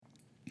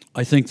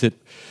I think that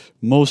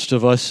most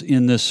of us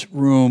in this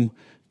room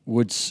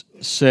would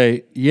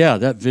say, yeah,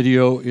 that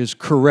video is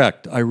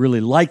correct. I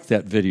really like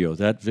that video.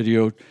 That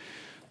video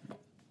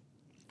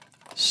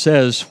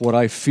says what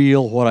I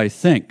feel, what I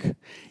think.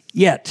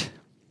 Yet,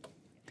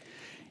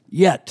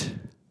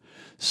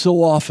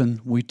 so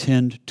often we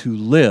tend to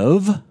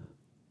live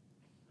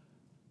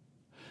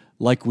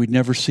like we'd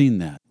never seen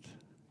that.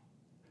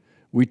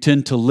 We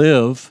tend to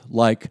live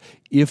like,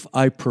 if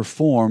I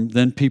perform,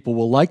 then people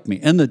will like me.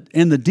 And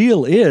the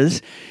deal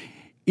is,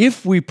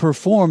 if we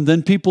perform,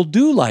 then people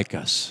do like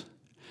us.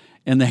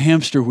 And the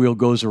hamster wheel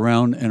goes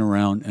around and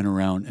around and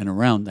around and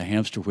around the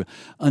hamster wheel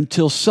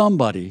until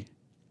somebody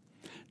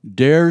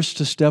dares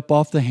to step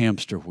off the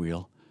hamster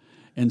wheel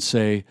and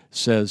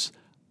says,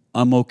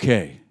 I'm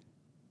okay.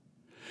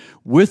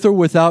 With or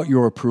without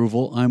your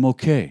approval, I'm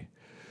okay.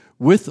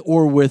 With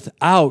or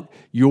without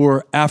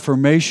your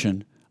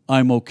affirmation,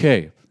 I'm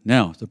okay.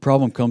 Now, the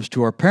problem comes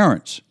to our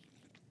parents.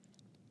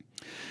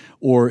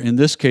 Or in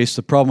this case,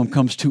 the problem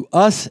comes to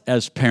us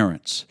as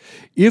parents.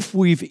 If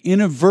we've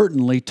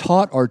inadvertently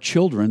taught our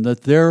children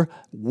that their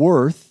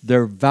worth,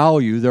 their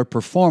value, their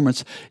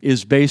performance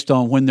is based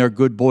on when they're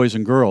good boys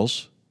and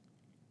girls,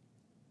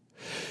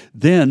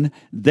 then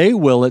they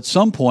will at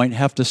some point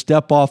have to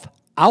step off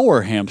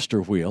our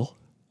hamster wheel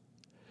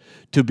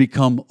to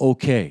become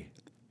okay.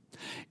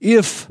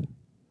 If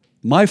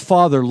my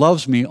father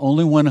loves me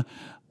only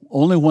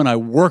when I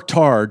worked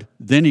hard,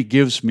 then he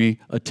gives me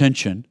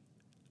attention,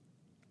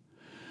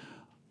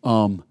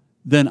 then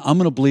I'm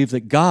going to believe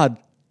that God's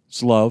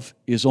love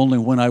is only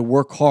when I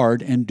work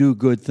hard and do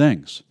good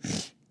things.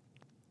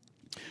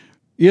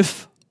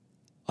 If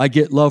I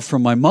get love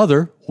from my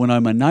mother when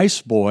I'm a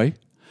nice boy,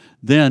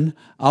 then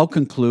I'll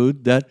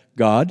conclude that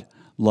God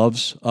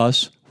loves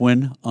us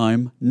when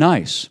I'm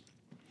nice.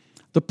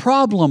 The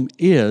problem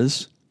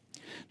is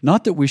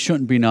not that we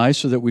shouldn't be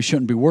nice or that we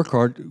shouldn't work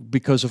hard,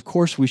 because of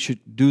course we should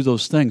do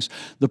those things.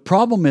 The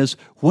problem is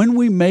when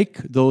we make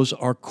those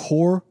our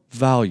core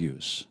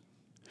values,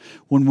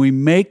 when we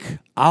make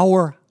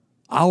our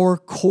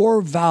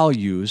core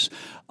values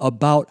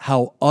about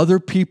how other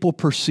people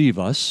perceive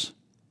us,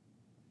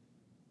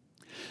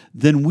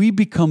 then we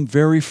become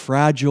very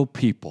fragile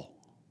people.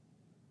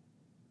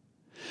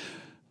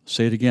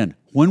 Say it again.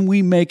 When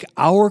we make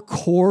our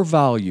core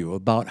value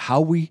about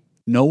how we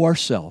know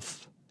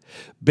ourselves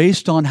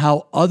based on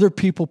how other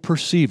people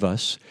perceive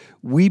us,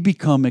 we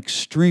become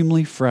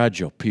extremely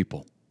fragile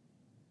people.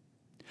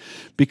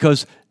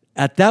 Because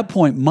at that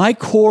point, my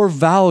core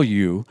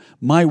value,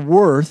 my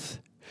worth,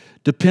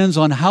 depends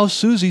on how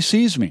Susie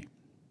sees me.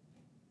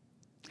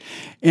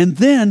 And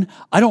then,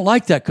 I don't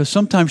like that because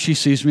sometimes she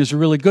sees me as a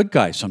really good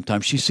guy.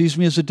 Sometimes she sees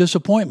me as a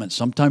disappointment.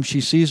 Sometimes she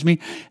sees me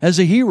as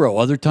a hero.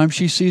 Other times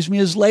she sees me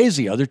as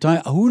lazy. Other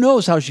times, who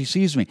knows how she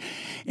sees me.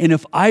 And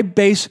if I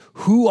base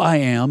who I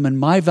am and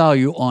my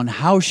value on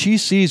how she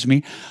sees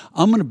me,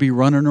 I'm going to be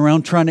running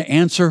around trying to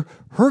answer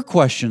her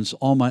questions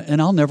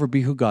and I'll never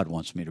be who God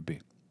wants me to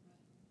be.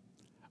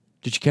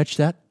 Did you catch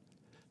that?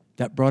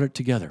 That brought it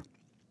together.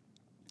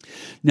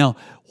 Now,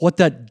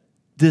 what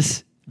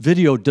this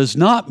video does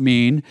not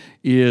mean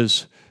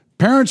is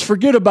parents,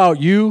 forget about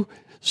you,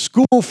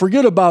 school,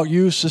 forget about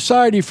you,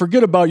 society,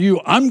 forget about you,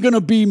 I'm going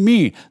to be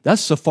me.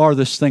 That's the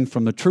farthest thing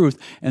from the truth,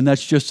 and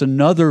that's just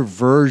another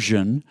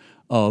version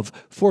of,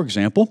 for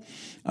example,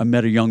 I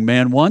met a young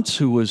man once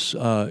who was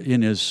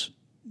in his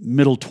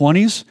middle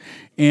 20s,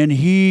 and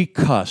he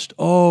cussed.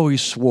 Oh, he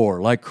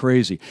swore like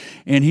crazy.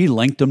 And he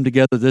linked them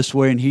together this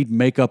way, and he'd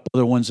make up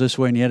other ones this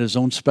way, and he had his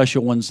own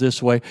special ones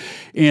this way.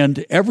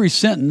 And every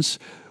sentence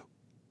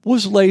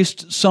was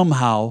laced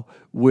somehow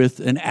with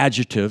an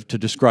adjective to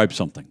describe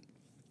something.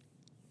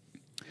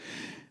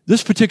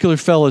 This particular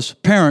fellow's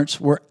parents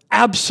were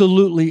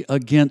absolutely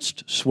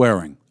against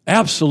swearing,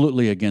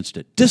 absolutely against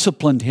it.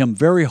 Disciplined him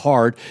very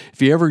hard if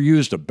he ever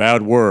used a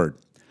bad word.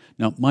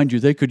 Now, mind you,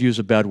 they could use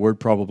a bad word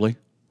probably,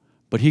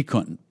 but he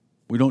couldn't.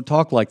 We don't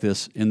talk like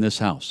this in this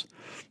house.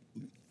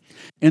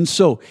 And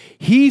so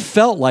he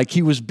felt like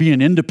he was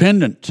being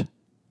independent.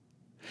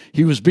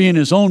 He was being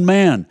his own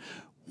man,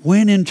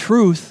 when in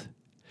truth,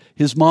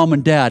 his mom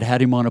and dad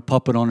had him on a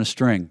puppet on a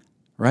string,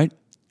 right?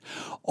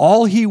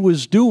 All he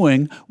was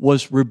doing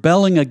was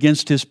rebelling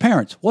against his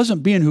parents.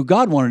 Wasn't being who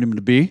God wanted him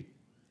to be.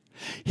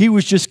 He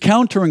was just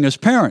countering his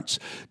parents.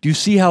 Do you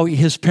see how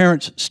his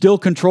parents still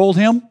controlled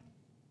him?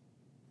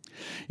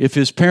 If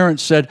his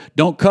parents said,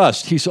 don't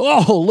cuss, he said,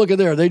 oh, look at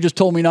there, they just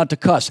told me not to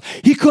cuss.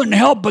 He couldn't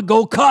help but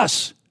go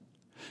cuss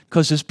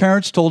because his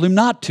parents told him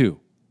not to.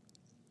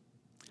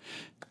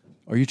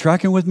 Are you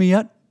tracking with me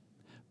yet?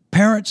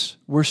 Parents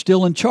were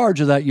still in charge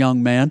of that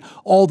young man,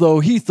 although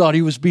he thought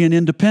he was being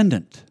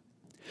independent.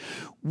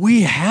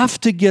 We have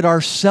to get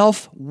our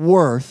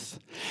self-worth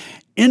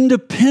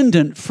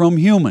independent from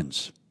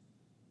humans.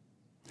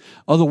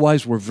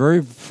 Otherwise, we're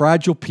very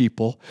fragile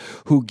people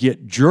who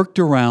get jerked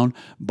around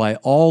by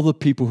all the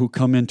people who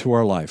come into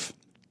our life.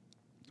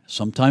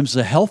 Sometimes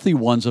the healthy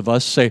ones of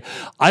us say,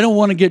 I don't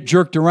want to get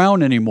jerked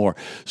around anymore.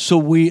 So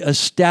we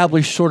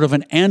establish sort of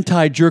an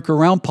anti-jerk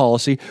around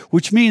policy,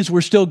 which means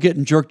we're still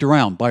getting jerked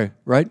around,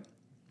 right?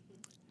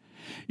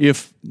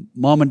 If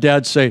mom and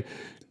dad say,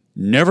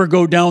 never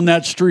go down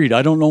that street.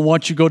 I don't know why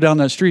you go down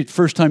that street.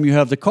 First time you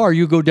have the car,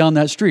 you go down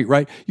that street,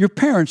 right? Your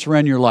parents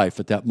ran your life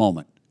at that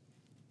moment.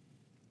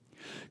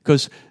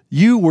 Because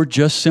you were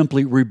just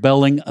simply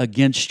rebelling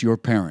against your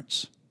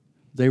parents.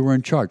 They were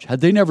in charge. Had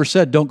they never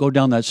said, don't go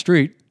down that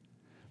street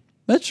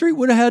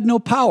would have had no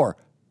power.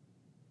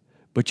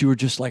 But you were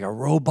just like a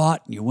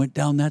robot and you went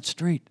down that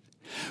street.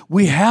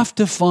 We have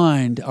to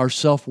find our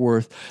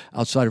self-worth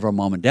outside of our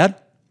mom and dad,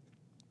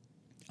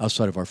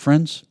 outside of our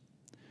friends,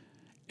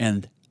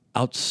 and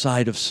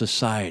outside of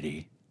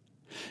society.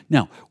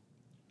 Now,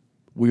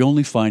 we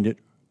only find it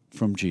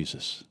from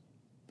Jesus.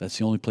 That's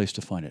the only place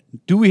to find it.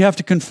 Do we have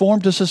to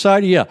conform to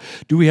society? Yeah.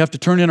 Do we have to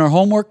turn in our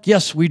homework?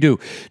 Yes, we do.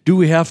 Do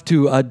we have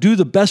to do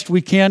the best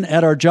we can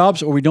at our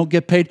jobs or we don't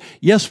get paid?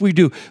 Yes, we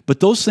do. But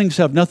those things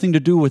have nothing to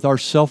do with our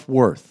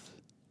self-worth.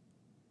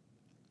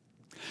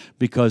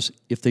 Because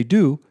if they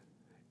do,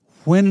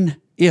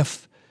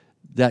 if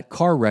that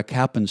car wreck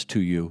happens to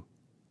you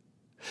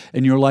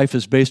and your life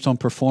is based on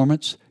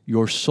performance,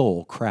 your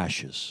soul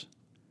crashes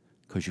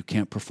because you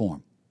can't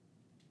perform.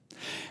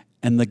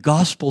 And the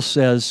gospel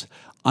says,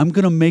 I'm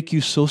going to make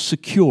you so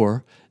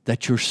secure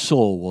that your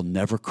soul will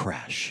never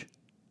crash.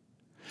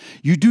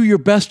 You do your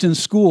best in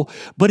school,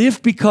 but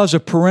if because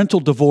of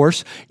parental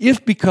divorce,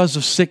 if because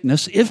of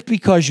sickness, if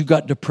because you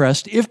got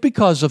depressed, if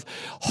because of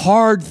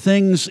hard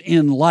things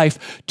in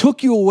life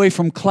took you away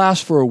from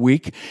class for a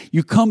week,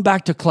 you come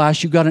back to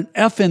class, you got an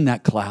F in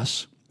that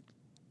class,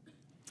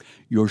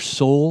 your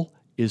soul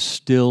is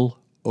still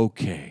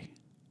okay.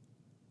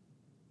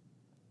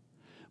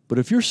 But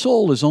if your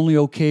soul is only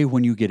okay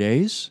when you get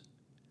A's,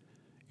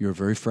 you're a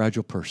very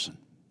fragile person.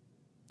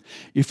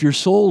 If your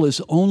soul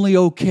is only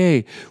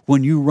okay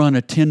when you run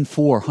a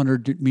 10-4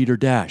 100-meter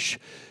dash,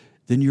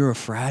 then you're a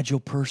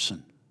fragile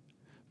person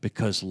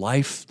because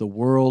life, the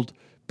world,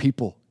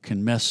 people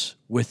can mess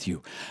with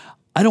you.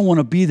 I don't want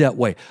to be that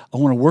way. I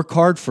want to work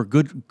hard for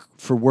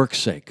work's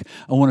sake.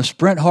 I want to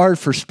sprint hard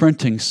for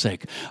sprinting's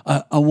sake.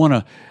 I want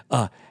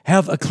to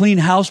have a clean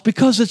house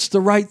because it's the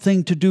right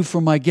thing to do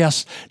for my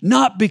guests,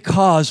 not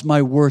because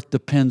my worth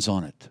depends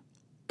on it.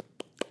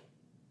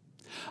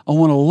 I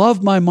want to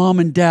love my mom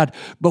and dad,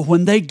 but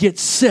when they get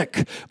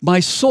sick, my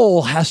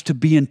soul has to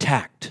be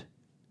intact.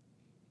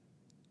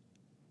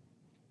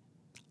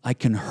 I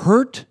can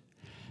hurt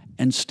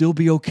and still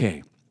be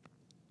okay.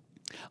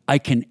 I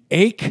can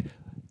ache,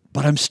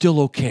 but I'm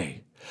still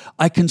okay.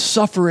 I can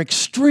suffer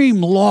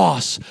extreme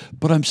loss,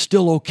 but I'm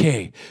still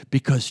okay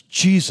because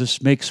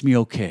Jesus makes me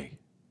okay.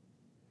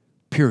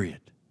 Period.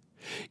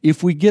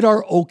 If we get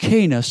our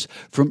okayness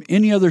from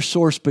any other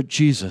source but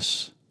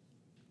Jesus,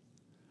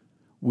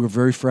 we're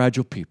very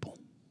fragile people.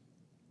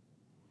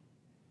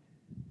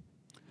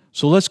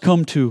 So let's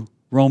come to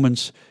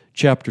Romans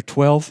chapter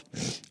 12.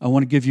 I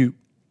want to give you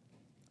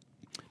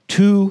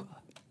two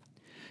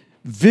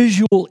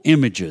visual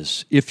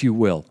images, if you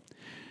will.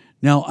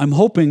 Now, I'm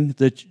hoping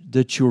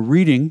that you're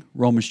reading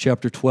Romans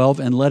chapter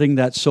 12 and letting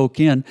that soak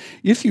in.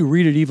 If you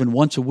read it even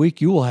once a week,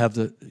 you will have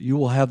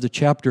the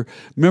chapter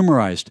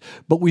memorized.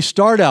 But we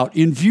start out,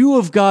 in view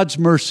of God's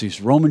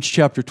mercies, Romans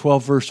chapter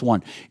 12, verse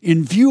 1.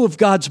 In view of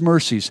God's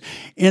mercies.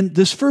 And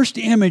this first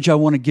image I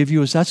want to give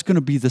you is that's going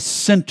to be the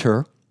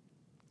center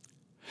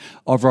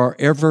of our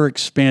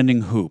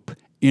ever-expanding hoop.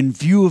 In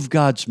view of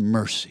God's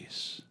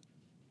mercies.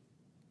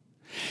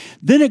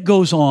 Then it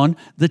goes on,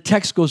 the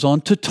text goes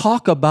on to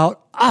talk about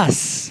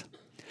us.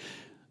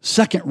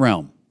 Second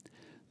realm.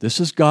 This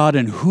is God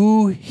and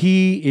who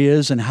He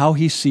is and how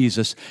He sees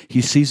us.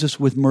 He sees us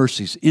with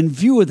mercies. In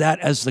view of that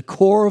as the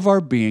core of our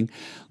being,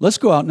 let's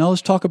go out now,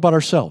 let's talk about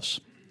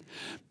ourselves.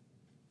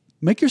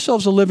 Make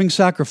yourselves a living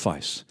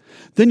sacrifice.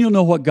 Then you'll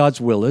know what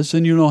God's will is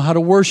and you'll know how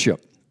to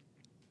worship.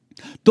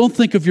 Don't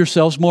think of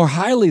yourselves more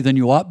highly than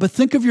you ought, but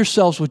think of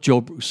yourselves with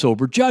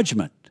sober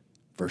judgment.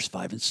 Verse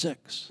 5 and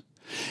 6.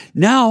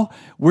 Now,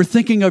 we're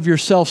thinking of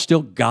yourself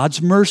still,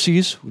 God's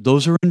mercies,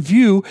 those are in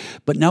view,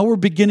 but now we're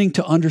beginning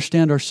to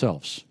understand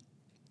ourselves.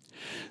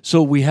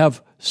 So we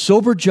have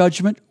sober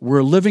judgment, we're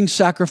a living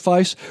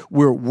sacrifice,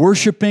 we're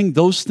worshiping,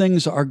 those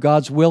things are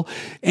God's will,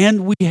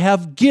 and we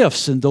have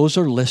gifts, and those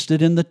are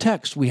listed in the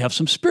text. We have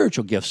some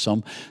spiritual gifts,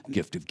 some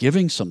gift of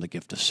giving, some the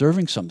gift of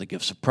serving, some the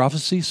gifts of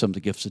prophecy, some the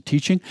gifts of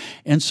teaching,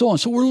 and so on.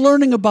 So we're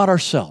learning about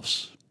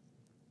ourselves.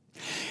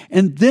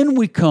 And then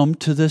we come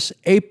to this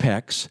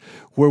apex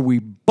where we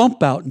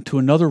bump out into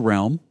another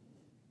realm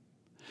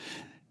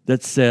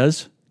that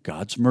says,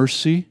 God's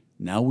mercy,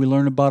 now we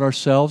learn about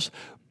ourselves.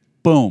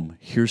 Boom,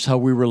 here's how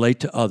we relate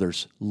to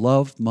others.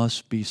 Love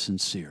must be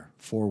sincere.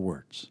 4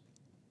 words.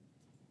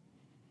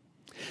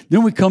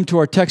 Then we come to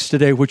our text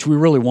today, which we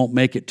really won't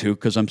make it to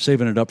because I'm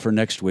saving it up for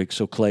next week.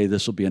 So Clay,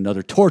 this will be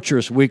another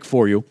torturous week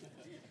for you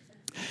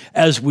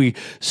as we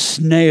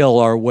snail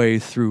our way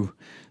through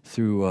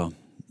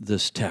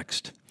this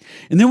text.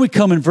 And then we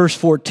come in verse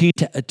 14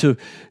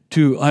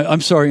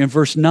 in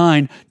verse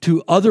 9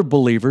 to other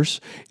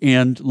believers,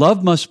 and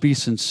love must be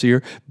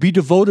sincere. Be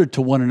devoted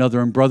to one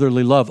another in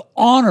brotherly love.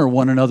 Honor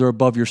one another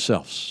above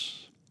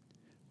yourselves,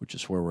 which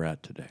is where we're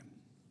at today.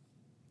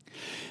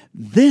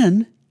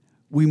 Then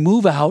we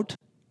move out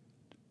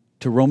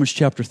to Romans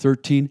chapter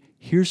 13.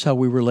 Here's how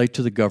we relate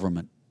to the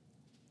government.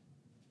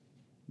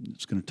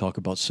 It's going to talk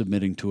about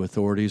submitting to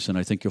authorities, and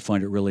I think you'll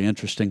find it really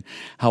interesting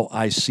how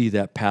I see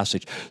that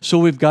passage. So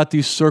we've got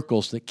these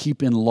circles that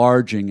keep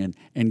enlarging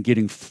and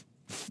getting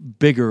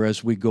bigger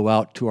as we go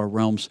out to our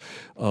realms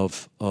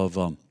of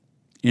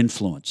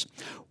influence.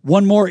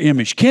 One more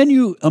image. Can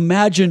you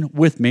imagine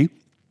with me,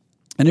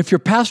 and if your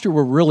pastor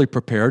were really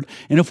prepared,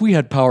 and if we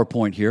had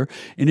PowerPoint here,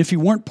 and if you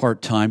weren't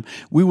part-time,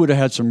 we would have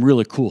had some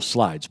really cool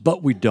slides,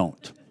 but we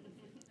don't.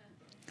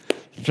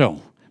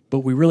 But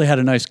we really had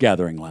a nice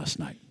gathering last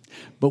night.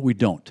 But we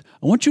don't.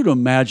 I want you to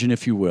imagine,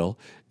 if you will,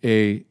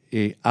 a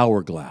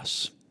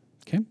hourglass.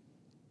 Okay?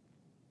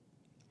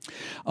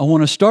 I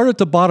want to start at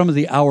the bottom of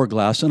the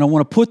hourglass, and I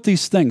want to put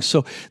these things.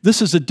 So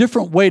this is a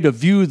different way to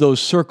view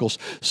those circles.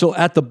 So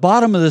at the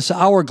bottom of this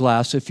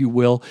hourglass, if you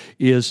will,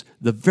 is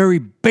the very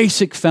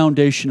basic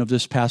foundation of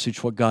this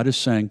passage, what God is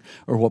saying,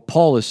 or what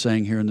Paul is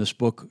saying here in this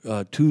book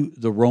to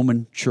the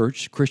Roman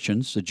church,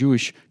 Christians, the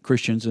Jewish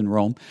Christians in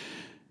Rome,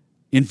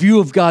 in view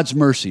of God's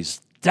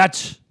mercies.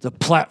 That's the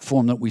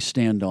platform that we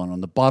stand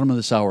on the bottom of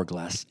this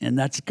hourglass, and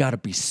that's got to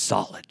be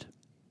solid.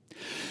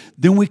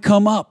 Then we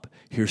come up.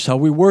 Here's how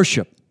we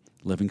worship,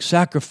 living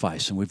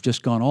sacrifice, and we've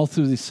just gone all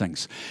through these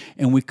things.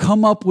 And we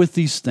come up with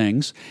these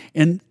things,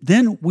 and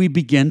then we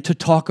begin to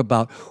talk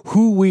about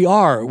who we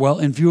are. Well,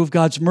 in view of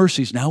God's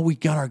mercies, now we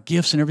got our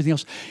gifts and everything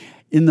else.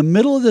 In the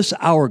middle of this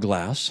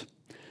hourglass,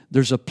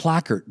 there's a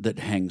placard that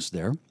hangs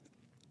there,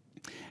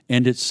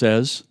 and it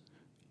says,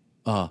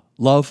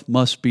 love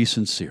must be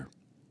sincere.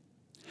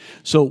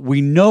 So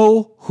we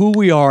know who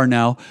we are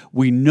now.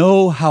 We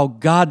know how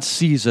God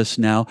sees us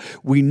now.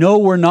 We know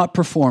we're not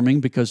performing,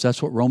 because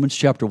that's what Romans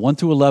chapter 1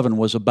 through 11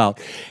 was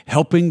about,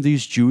 helping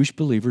these Jewish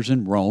believers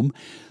in Rome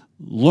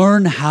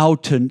learn how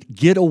to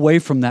get away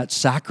from that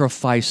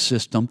sacrifice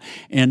system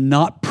and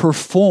not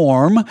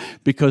perform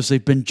because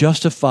they've been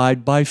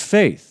justified by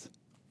faith,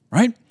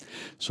 right?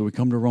 So we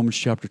come to Romans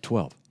chapter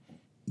 12.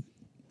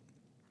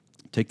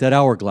 Take that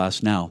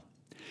hourglass now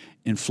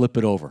and flip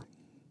it over.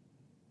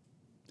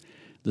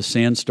 The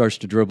sand starts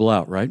to dribble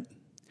out, right?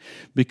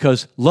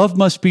 Because love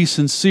must be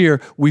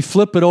sincere. We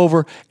flip it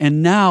over,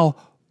 and now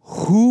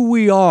who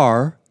we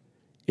are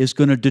is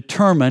going to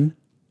determine,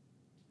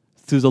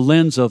 through the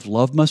lens of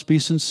love must be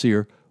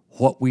sincere,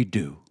 what we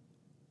do.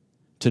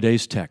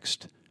 Today's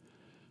text: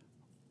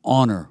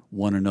 honor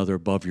one another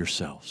above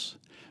yourselves.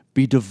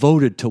 Be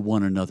devoted to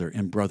one another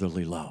in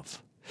brotherly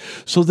love.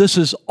 So this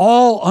is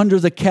all under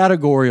the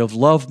category of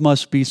love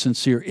must be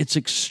sincere. It's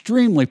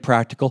extremely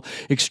practical,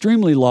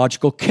 extremely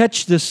logical.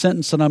 Catch this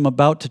sentence that I'm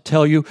about to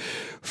tell you.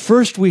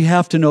 First, we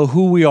have to know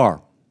who we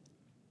are.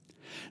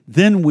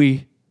 Then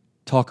we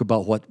talk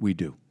about what we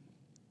do.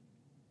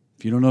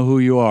 If you don't know who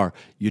you are,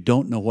 you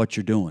don't know what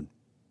you're doing.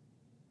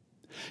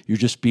 You're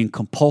just being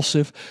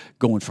compulsive,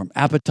 going from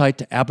appetite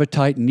to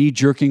appetite,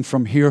 knee-jerking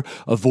from here,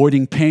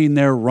 avoiding pain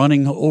there,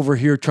 running over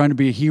here, trying to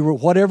be a hero,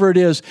 whatever it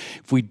is.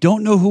 If we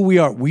don't know who we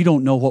are, we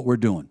don't know what we're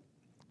doing.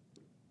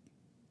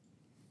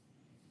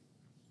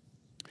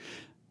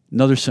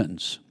 Another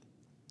sentence,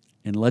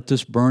 and let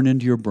this burn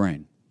into your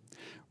brain.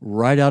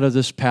 Right out of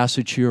this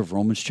passage here of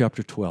Romans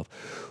chapter 12.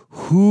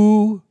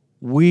 Who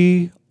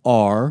we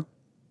are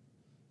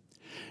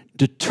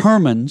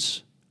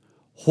determines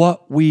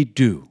what we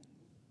do.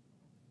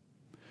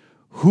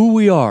 Who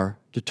we are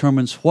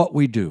determines what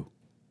we do.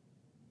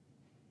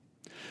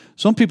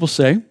 Some people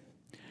say,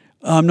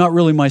 I'm not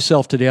really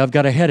myself today, I've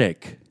got a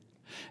headache.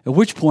 At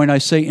which point I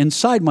say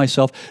inside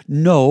myself,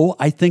 no,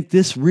 I think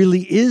this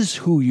really is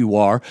who you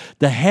are.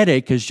 The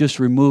headache has just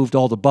removed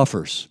all the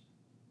buffers.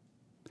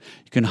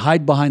 You can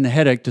hide behind the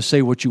headache to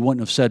say what you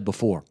wouldn't have said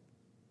before.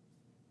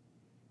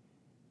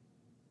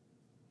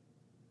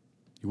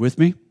 You with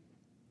me?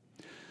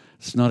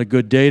 It's not a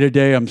good day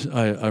today.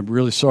 I'm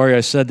really sorry I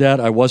said that.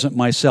 I wasn't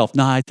myself.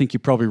 Nah, I think you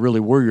probably really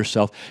were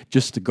yourself.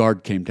 Just the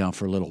guard came down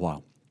for a little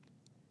while.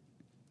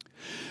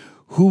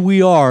 Who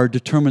we are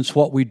determines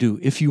what we do.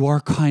 If you are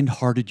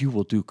kind-hearted, you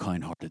will do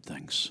kind-hearted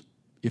things.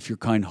 If you're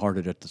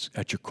kind-hearted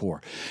at your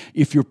core.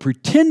 If you're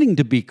pretending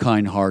to be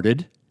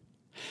kind-hearted,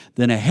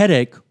 then a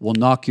headache will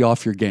knock you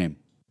off your game,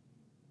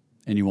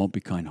 and you won't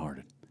be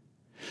kind-hearted.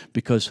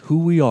 Because who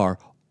we are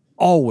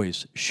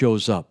always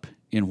shows up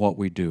in what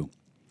we do.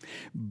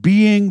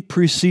 Being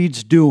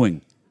precedes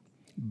doing.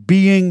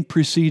 Being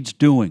precedes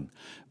doing.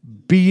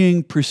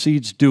 Being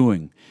precedes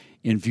doing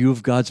in view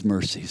of God's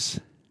mercies.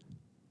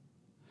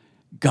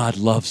 God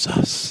loves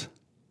us.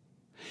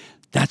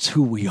 That's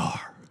who we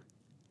are.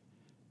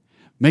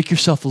 Make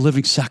yourself a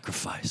living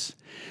sacrifice.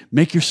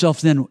 Make yourself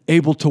then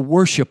able to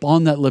worship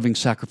on that living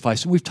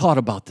sacrifice. And we've taught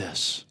about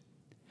this.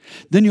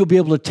 Then you'll be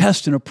able to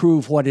test and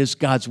approve what is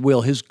God's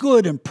will, His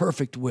good and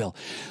perfect will.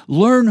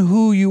 Learn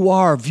who you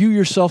are. View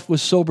yourself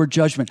with sober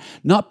judgment.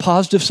 Not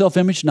positive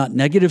self-image, not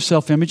negative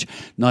self-image,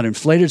 not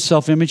inflated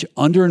self-image,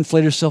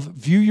 underinflated self.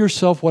 View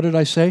yourself, what did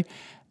I say?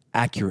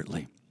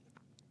 Accurately.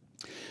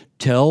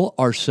 Tell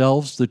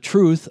ourselves the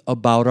truth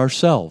about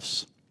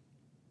ourselves.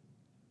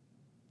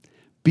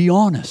 Be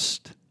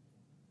honest.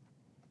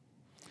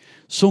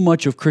 So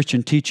much of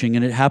Christian teaching,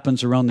 and it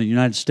happens around the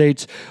United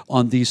States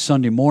on these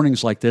Sunday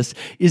mornings like this,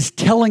 is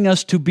telling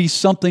us to be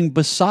something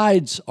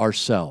besides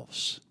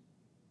ourselves.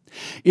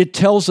 It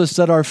tells us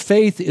that our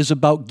faith is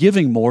about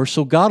giving more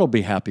so God will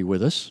be happy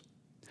with us.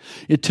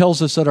 It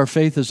tells us that our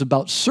faith is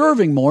about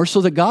serving more so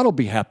that God will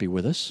be happy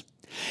with us.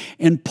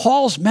 And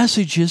Paul's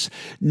message is,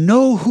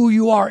 know who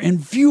you are. In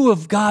view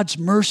of God's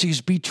mercies,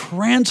 be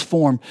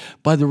transformed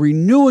by the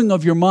renewing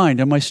of your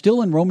mind. Am I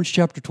still in Romans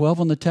chapter 12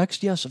 on the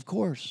text? Yes, of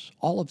course.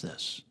 All of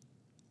this.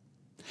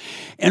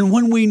 And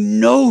when we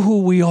know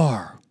who we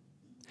are,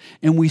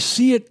 and we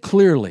see it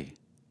clearly,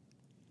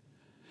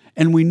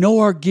 and we know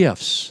our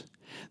gifts,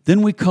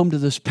 then we come to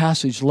this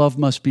passage, love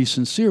must be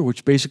sincere,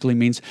 which basically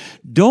means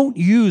don't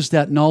use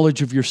that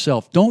knowledge of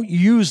yourself. Don't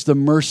use the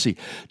mercy.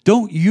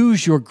 Don't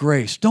use your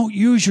grace. Don't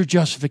use your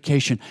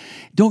justification.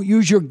 Don't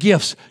use your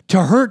gifts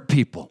to hurt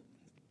people.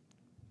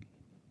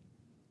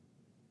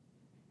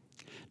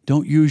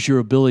 Don't use your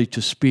ability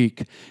to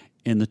speak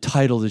in the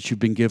title that you've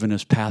been given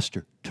as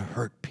pastor to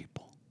hurt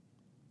people,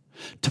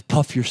 to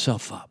puff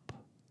yourself up.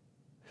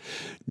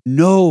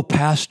 Know,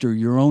 pastor,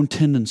 your own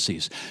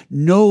tendencies.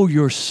 Know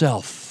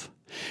yourself.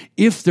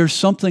 If there's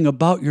something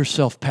about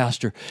yourself,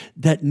 pastor,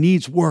 that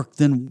needs work,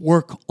 then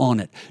work on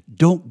it.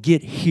 Don't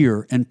get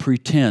here and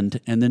pretend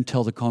and then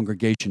tell the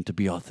congregation to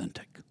be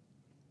authentic.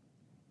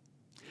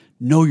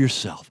 Know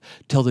yourself.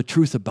 Tell the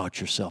truth about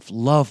yourself.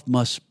 Love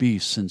must be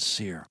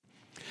sincere.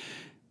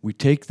 We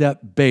take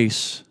that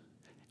base,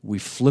 we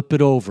flip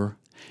it over,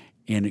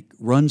 and it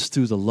runs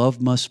through the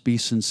love must be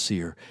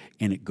sincere,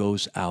 and it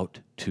goes out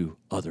to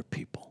other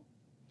people.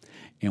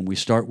 And we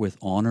start with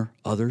honor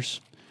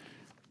others.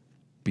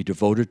 Be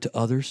devoted to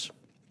others.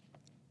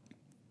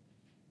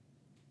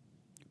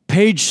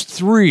 Page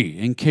 3,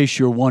 in case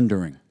you're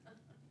wondering.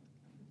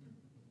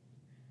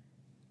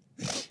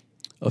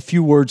 A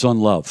few words on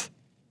love.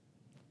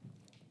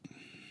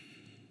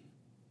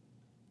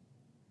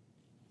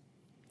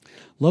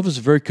 Love is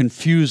a very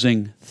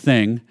confusing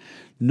thing,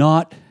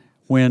 not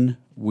when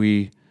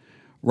we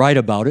write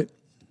about it.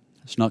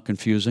 It's not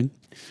confusing.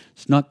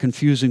 It's not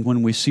confusing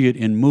when we see it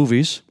in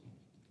movies.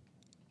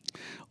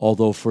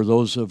 Although for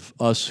those of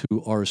us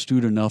who are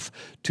astute enough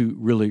to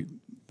really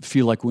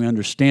feel like we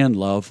understand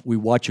love, we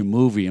watch a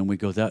movie and we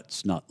go,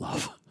 that's not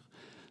love.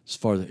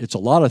 It's a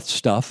lot of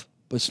stuff,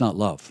 but it's not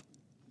love.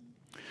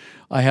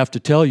 I have to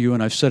tell you,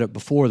 and I've said it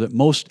before, that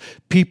most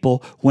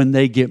people, when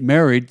they get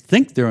married,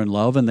 think they're in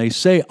love and they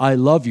say, I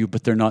love you,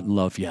 but they're not in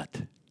love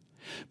yet.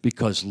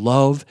 Because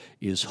love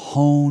is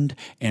honed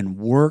and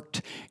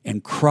worked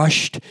and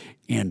crushed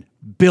and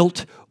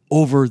built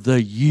over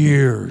the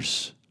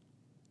years.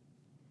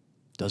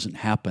 Doesn't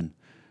happen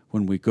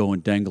when we go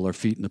and dangle our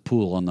feet in the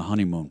pool on the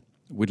honeymoon.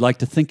 We'd like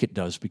to think it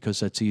does because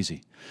that's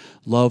easy.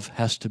 Love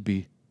has to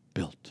be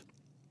built.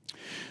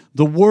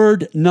 The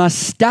word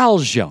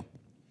nostalgia,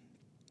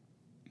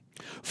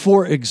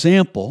 for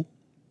example,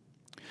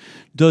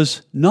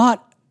 does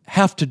not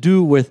have to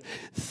do with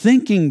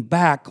thinking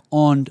back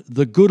on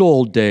the good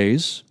old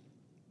days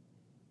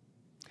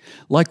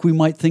like we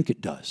might think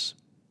it does.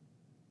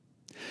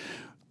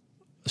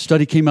 A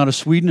study came out of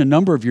Sweden a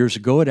number of years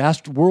ago. It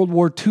asked World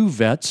War II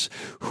vets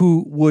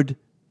who would,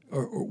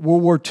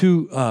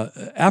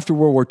 after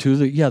World War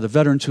II, the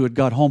veterans who had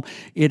got home,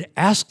 it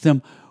asked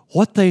them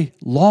what they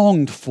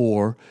longed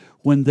for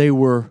when they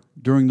were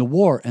during the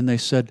war. And they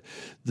said,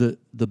 the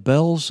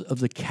bells of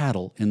the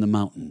cattle in the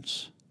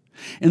mountains.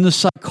 And the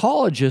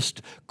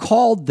psychologist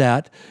called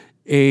that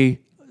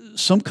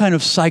some kind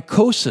of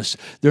psychosis.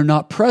 They're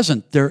not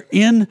present. They're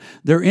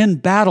in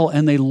battle,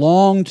 and they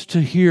longed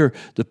to hear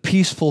the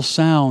peaceful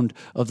sound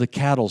of the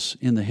cattle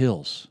in the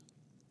hills.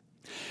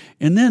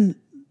 And then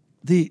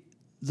the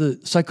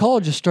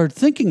psychologist started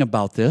thinking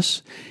about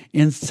this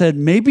and said,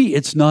 maybe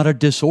it's not a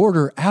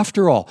disorder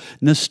after all.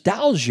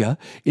 Nostalgia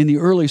in the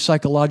early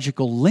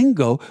psychological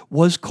lingo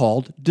was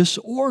called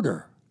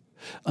disorder,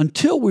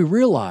 until we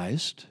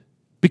realized,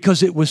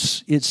 because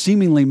it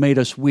seemingly made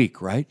us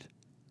weak, right?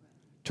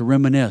 To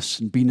reminisce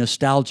and be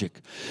nostalgic.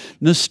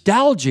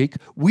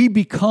 We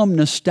become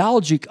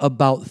nostalgic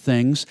about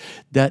things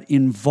that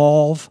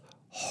involve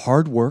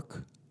hard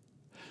work,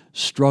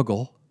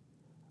 struggle,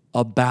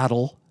 a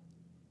battle.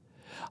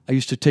 I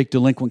used to take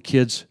delinquent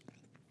kids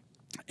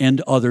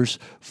and others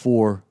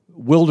for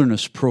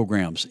wilderness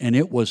programs, and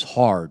it was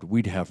hard.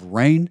 We'd have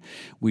rain,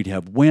 we'd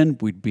have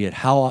wind, we'd be at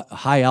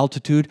high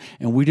altitude,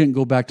 and we didn't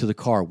go back to the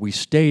car. We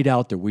stayed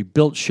out there. We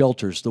built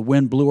shelters. The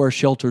wind blew our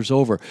shelters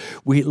over.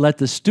 We let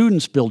the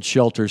students build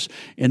shelters,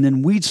 and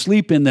then we'd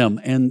sleep in them,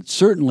 and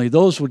certainly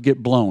those would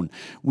get blown.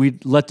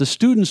 We'd let the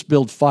students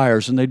build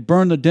fires, and they'd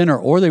burn the dinner,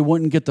 or they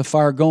wouldn't get the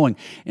fire going.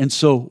 And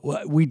so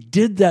we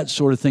did that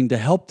sort of thing to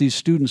help these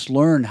students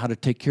learn how to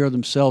take care of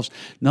themselves,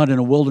 not in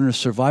a wilderness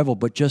survival,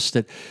 but just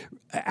that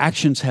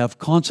actions have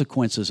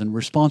consequences and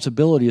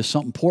responsibility is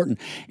something important.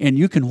 And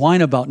you can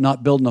whine about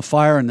not building a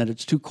fire and that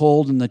it's too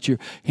cold and that your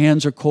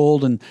hands are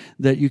cold and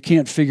that you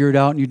can't figure it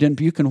out and you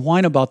didn't. You can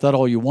whine about that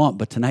all you want,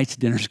 but tonight's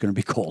dinner is going to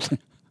be cold.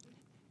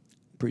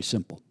 Pretty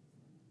simple.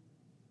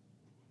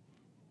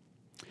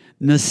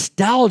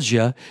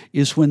 Nostalgia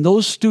is when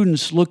those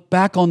students look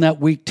back on that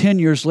week 10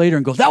 years later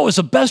and go, that was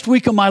the best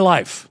week of my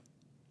life.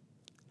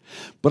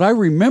 But I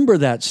remember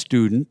that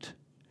student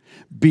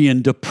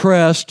being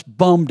depressed,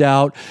 bummed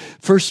out.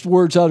 First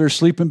words out of their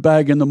sleeping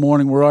bag in the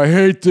morning were, I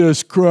hate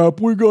this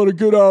crap. We got to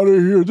get out of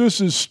here. This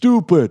is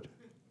stupid.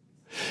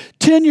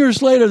 10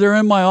 years later, they're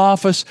in my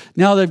office.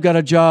 Now they've got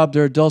a job.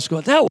 They're adults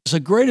going, that was the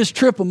greatest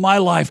trip of my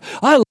life.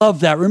 I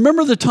love that.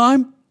 Remember the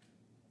time?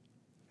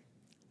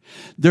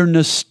 They're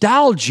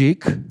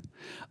nostalgic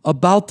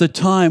about the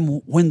time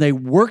when they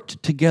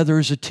worked together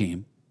as a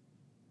team.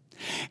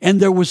 And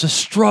there was a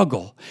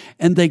struggle,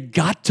 and they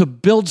got to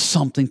build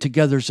something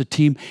together as a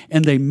team,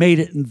 and they made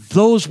it, and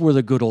those were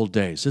the good old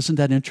days. Isn't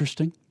that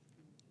interesting?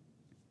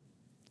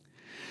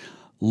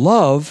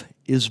 Love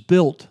is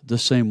built the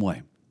same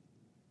way.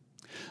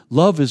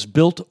 Love is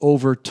built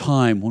over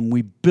time when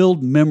we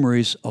build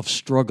memories of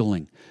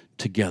struggling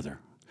together.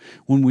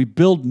 When we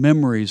build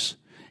memories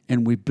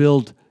and we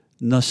build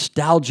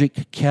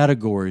nostalgic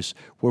categories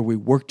where we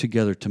work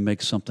together to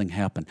make something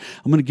happen.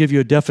 I'm going to give you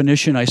a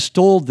definition. I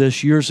stole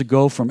this years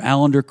ago from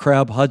Allender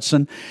Crabb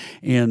Hudson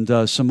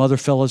and some other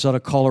fellows out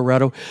of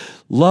Colorado.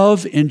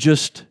 Love, in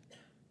just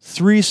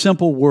 3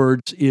 simple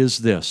words, is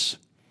this: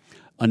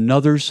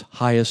 another's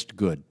highest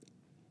good.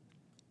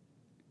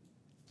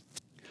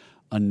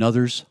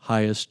 Another's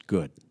highest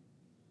good.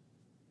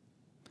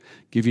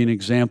 Give you an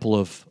example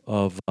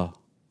of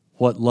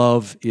what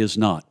love is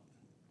not.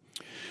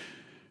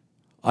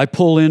 I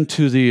pull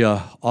into the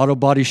auto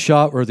body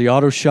shop or the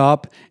auto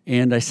shop,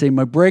 and I say,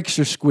 my brakes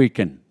are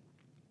squeaking.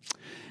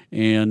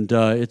 And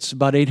it's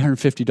about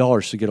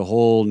 $850 to get a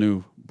whole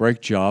new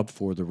brake job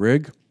for the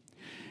rig.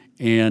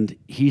 And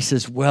he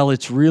says, well,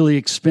 it's really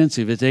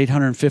expensive. It's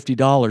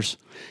 $850.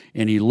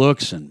 And he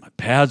looks, and my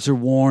pads are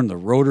worn, the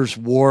rotor's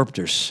warped,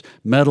 there's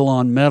metal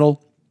on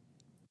metal.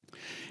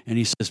 And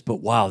he says, but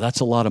wow,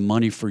 that's a lot of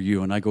money for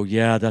you. And I go,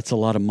 yeah, that's a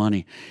lot of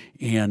money.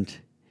 And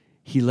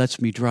he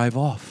lets me drive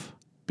off,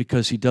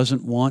 because he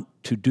doesn't want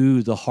to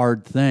do the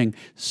hard thing,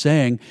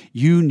 saying,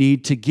 you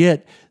need to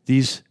get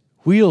these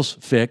wheels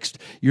fixed.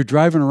 You're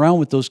driving around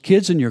with those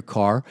kids in your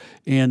car,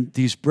 and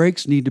these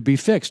brakes need to be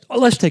fixed. Oh,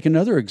 let's take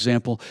another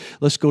example.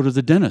 Let's go to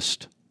the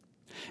dentist.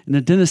 And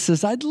the dentist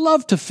says, I'd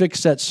love to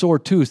fix that sore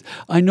tooth.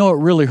 I know it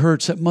really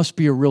hurts. It must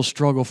be a real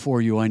struggle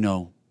for you, I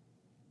know.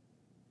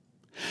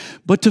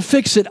 But to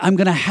fix it, I'm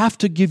going to have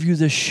to give you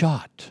this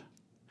shot.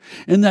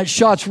 And that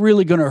shot's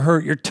really going to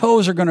hurt. Your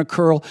toes are going to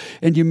curl,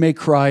 and you may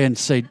cry and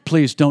say,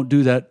 please don't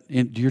do that.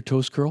 And do your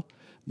toes curl?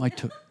 My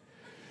toe.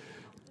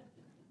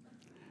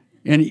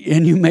 And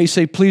you may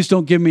say, please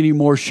don't give me any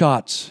more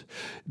shots.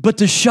 But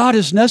the shot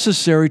is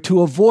necessary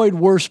to avoid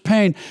worse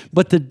pain.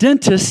 But the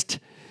dentist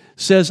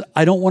says,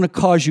 I don't want to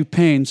cause you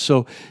pain,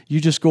 so you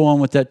just go on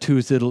with that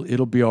tooth.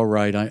 It'll be all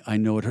right. I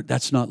know it hurt.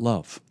 That's not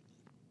love.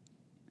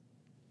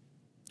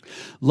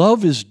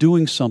 Love is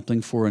doing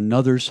something for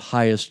another's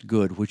highest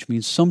good, which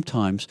means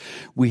sometimes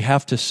we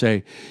have to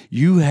say,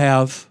 you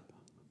have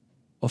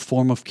a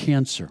form of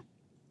cancer.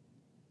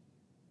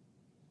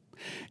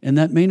 And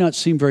that may not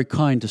seem very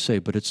kind to say,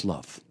 but it's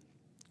love,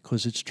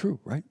 because it's true,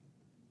 right?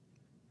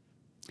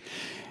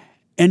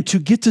 And to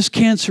get this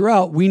cancer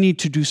out, we need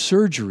to do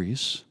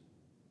surgeries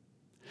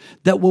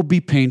that will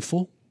be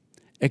painful,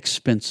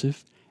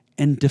 expensive,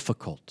 and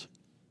difficult,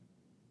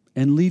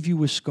 and leave you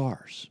with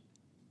scars.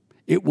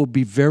 It will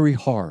be very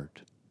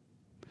hard,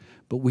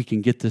 but we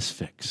can get this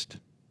fixed.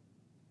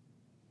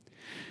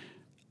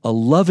 A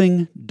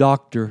loving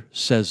doctor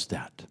says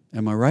that.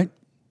 Am I right?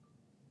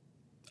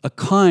 A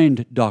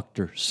kind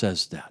doctor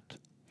says that.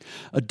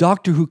 A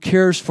doctor who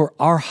cares for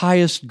our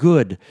highest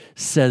good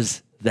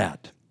says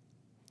that.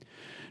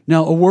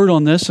 Now, a word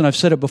on this, and I've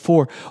said it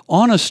before,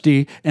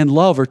 honesty and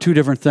love are 2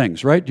 different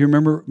things, right? Do you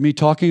remember me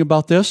talking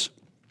about this?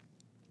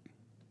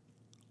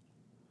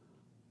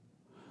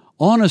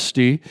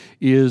 Honesty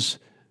is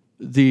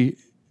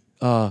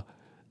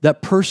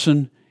that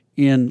person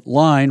in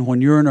line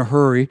when you're in a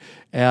hurry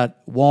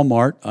at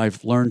Walmart.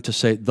 I've learned to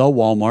say the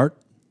Walmart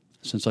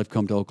since I've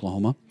come to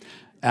Oklahoma.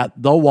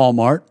 At the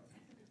Walmart,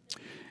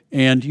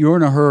 and you're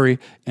in a hurry,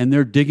 and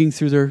they're digging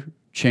through their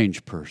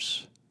change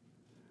purse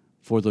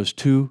for those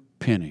 2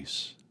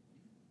 pennies.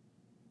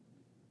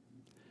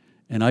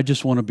 And I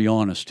just want to be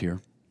honest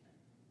here.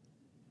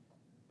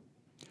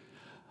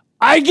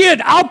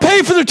 I'll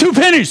pay for the 2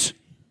 pennies.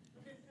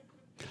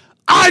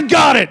 I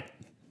got it.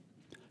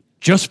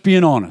 Just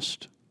being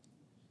honest.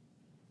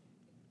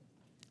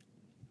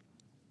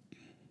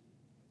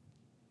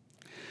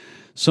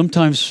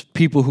 Sometimes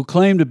people who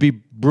claim to be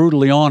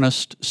brutally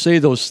honest say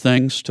those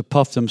things to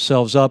puff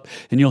themselves up,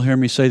 and you'll hear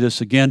me say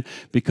this again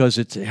because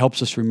it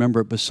helps us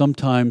remember it, but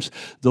sometimes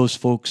those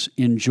folks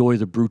enjoy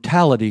the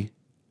brutality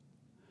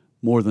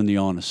more than the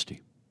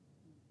honesty.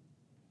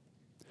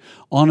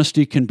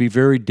 Honesty can be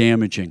very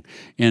damaging,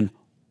 and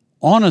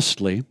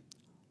honesty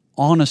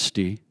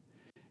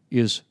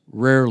is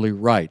rarely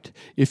right.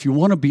 If you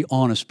want to be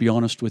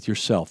honest with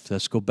yourself.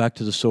 Let's go back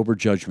to the sober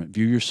judgment.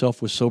 View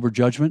yourself with sober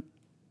judgment.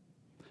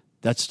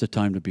 That's the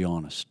time to be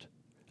honest.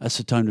 That's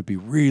the time to be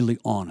really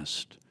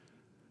honest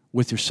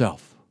with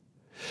yourself.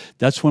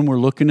 That's when we're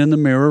looking in the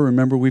mirror.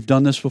 Remember, we've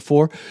done this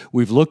before.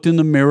 We've looked in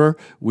the mirror.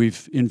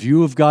 In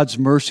view of God's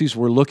mercies,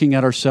 we're looking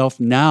at ourselves.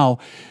 Now,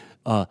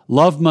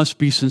 love must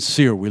be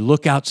sincere. We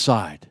look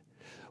outside.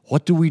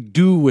 What do we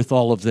do with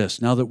all of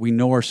this? Now that we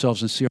know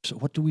ourselves and see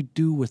ourselves, what do we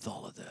do with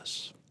all of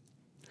this?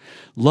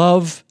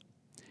 Love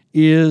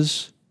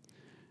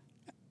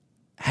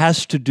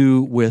has to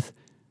do with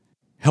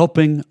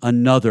helping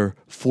another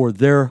for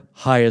their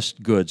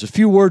highest goods. A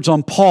few words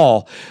on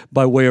Paul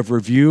by way of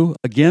review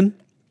again.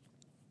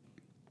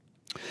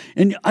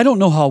 And I don't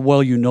know how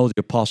well you know the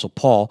Apostle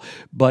Paul,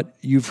 but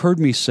you've heard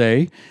me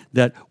say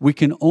that we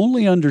can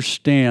only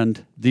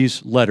understand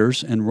these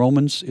letters, and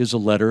Romans is a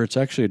letter. It's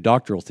actually a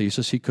doctoral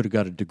thesis. He could have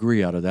got a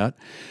degree out of that.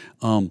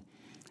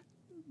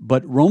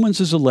 But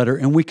Romans is a letter,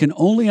 and we can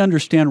only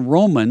understand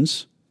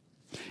Romans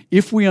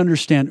if we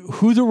understand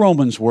who the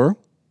Romans were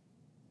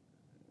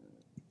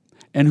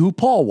and who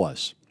Paul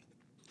was.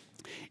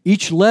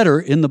 Each letter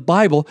in the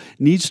Bible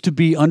needs to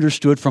be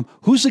understood from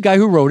who's the guy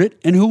who wrote it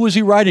and who was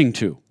he writing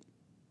to.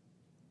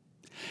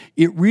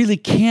 It really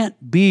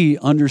can't be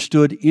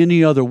understood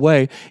any other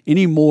way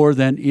any more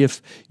than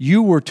if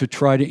you were to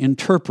try to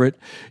interpret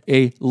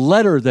a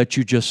letter that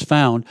you just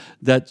found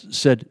that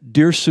said,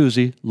 "Dear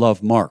Susie,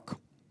 love Mark."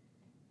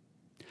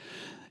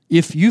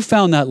 If you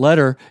found that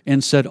letter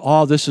and said,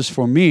 "Oh, this is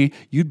for me,"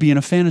 you'd be in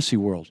a fantasy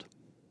world.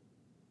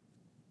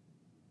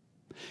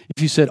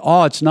 If you said,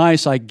 "Oh, it's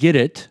nice, I get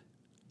it,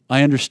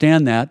 I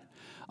understand that,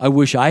 I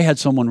wish I had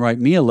someone write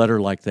me a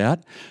letter like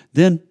that,"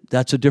 then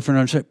that's a different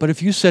understanding. But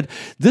if you said,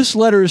 "This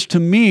letter is to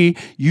me,"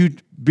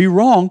 you'd be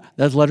wrong.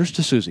 That letter's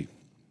to Susie.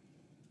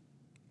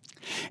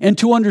 And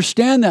to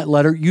understand that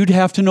letter, you'd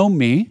have to know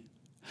me.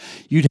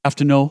 You'd have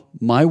to know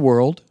my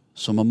world,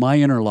 some of my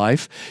inner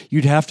life.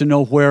 You'd have to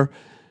know where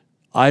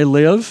I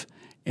live,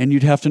 and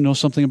you'd have to know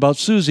something about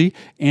Susie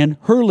and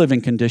her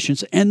living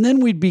conditions, and then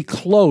we'd be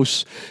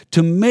close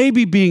to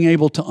maybe being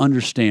able to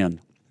understand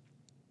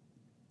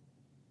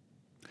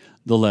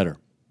the letter.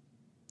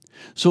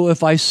 So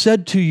if I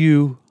said to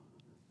you,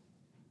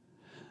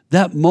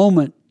 "That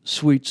moment,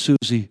 sweet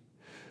Susie,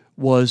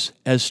 was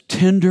as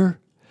tender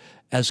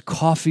as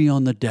coffee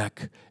on the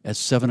deck at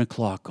 7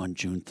 o'clock on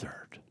June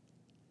 3rd.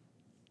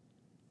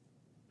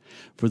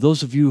 For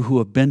those of you who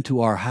have been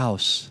to our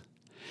house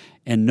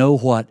and know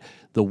what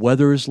the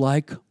weather is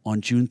like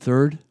on June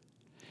 3rd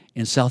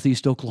in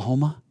southeast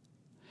Oklahoma,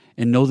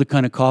 and know the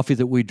kind of coffee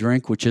that we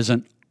drink, which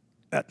isn't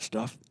that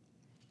stuff,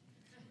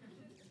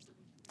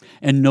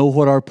 and know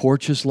what our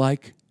porch is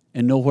like,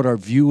 and know what our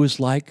view is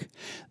like,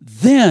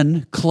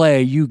 then,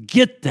 Clay, you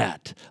get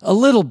that a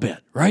little bit,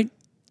 right?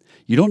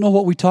 You don't know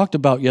what we talked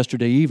about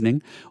yesterday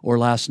evening or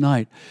last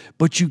night,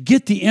 but you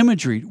get the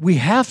imagery. We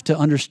have to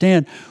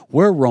understand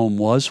where Rome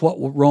was, what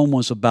Rome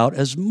was about,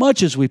 as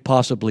much as we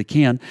possibly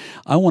can.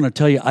 I want to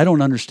tell you, I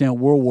don't understand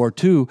World War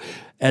II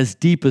as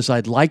deep as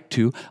I'd like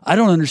to. I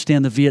don't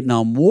understand the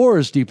Vietnam War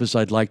as deep as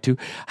I'd like to.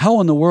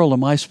 How in the world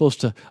am I supposed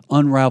to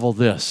unravel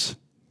this?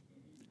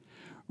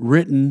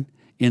 Written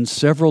in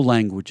several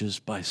languages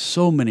by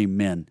so many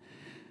men.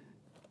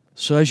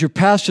 So as your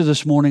pastor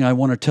this morning, I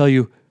want to tell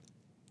you,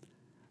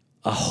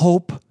 I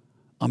hope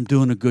I'm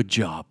doing a good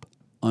job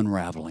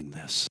unraveling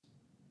this.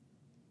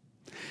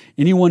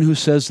 Anyone who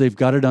says they've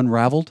got it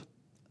unraveled,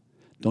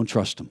 don't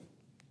trust them.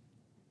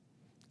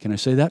 Can I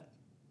say that?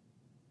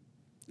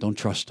 Don't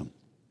trust them.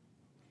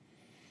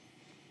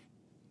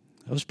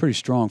 That was pretty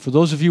strong. For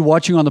those of you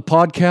watching on the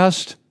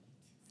podcast,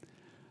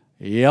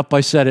 yep,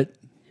 I said it.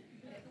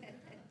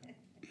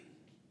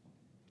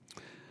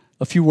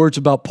 A few words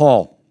about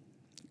Paul,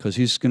 because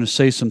he's going to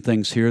say some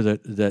things here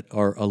that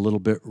are a little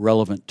bit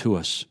relevant to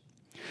us.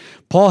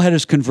 Paul had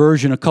his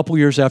conversion a couple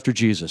years after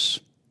Jesus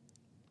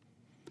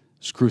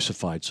was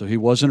crucified, so he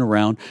wasn't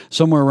around,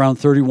 somewhere around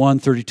 31,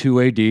 32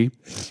 A.D.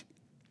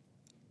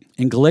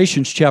 In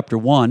Galatians chapter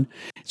 1,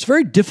 it's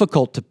very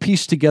difficult to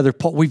piece together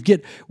Paul. We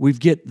get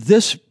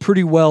this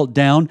pretty well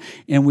down,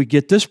 and we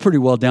get this pretty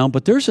well down,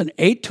 but there's an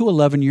 8 to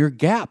 11 year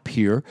gap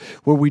here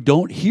where we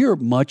don't hear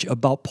much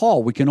about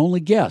Paul. We can only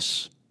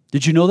guess.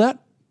 Did you know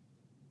that?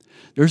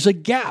 there's a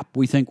gap.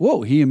 We think,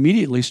 whoa, he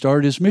immediately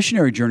started his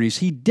missionary journeys.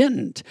 He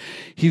didn't.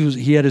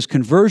 He had his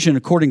conversion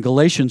according to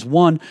Galatians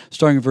 1,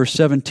 starting in verse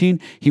 17.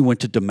 He went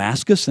to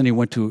Damascus, then he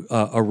went to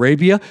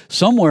Arabia,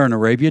 somewhere in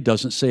Arabia,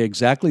 doesn't say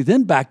exactly,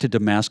 then back to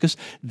Damascus.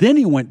 Then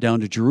he went down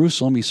to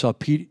Jerusalem. He saw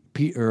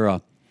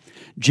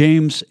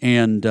James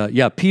and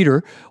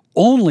Peter.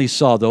 Only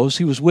saw those.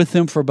 He was with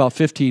them for about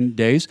 15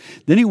 days.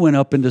 Then he went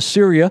up into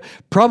Syria,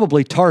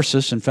 probably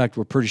Tarsus. In fact,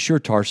 we're pretty sure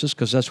Tarsus,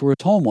 because that's where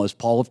his home was,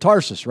 Paul of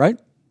Tarsus, right?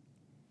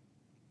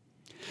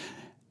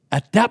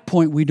 At that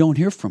point, we don't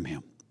hear from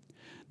him.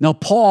 Now,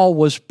 Paul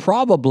was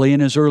probably in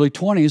his early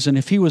 20s, and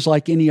if he was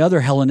like any other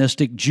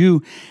Hellenistic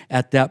Jew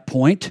at that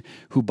point,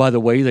 who, by the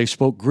way, they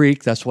spoke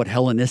Greek, that's what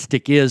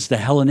Hellenistic is. The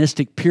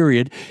Hellenistic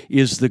period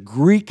is the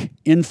Greek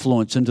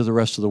influence into the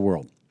rest of the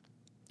world.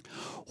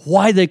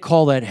 Why they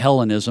call that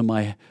Hellenism,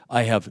 I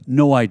have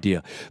no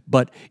idea.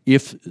 But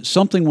if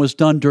something was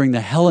done during the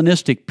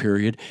Hellenistic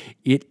period,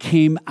 it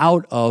came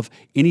out of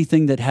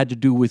anything that had to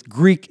do with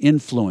Greek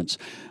influence.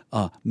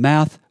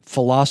 Math,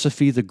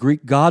 philosophy, the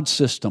Greek god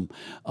system,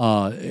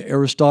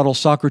 Aristotle,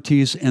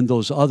 Socrates, and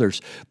those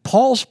others.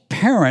 Paul's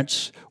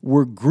parents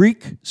were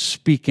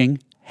Greek-speaking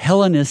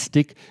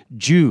Hellenistic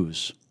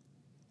Jews.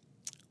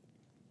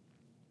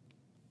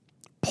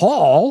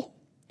 Paul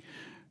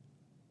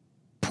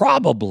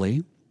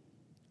probably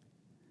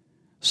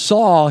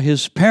saw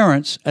his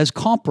parents as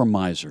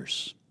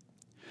compromisers.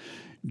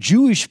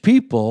 Jewish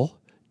people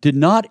did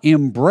not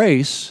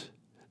embrace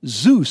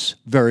Zeus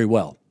very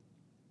well.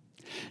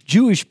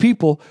 Jewish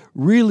people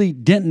really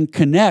didn't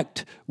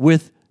connect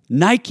with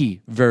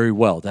Nike very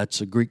well. That's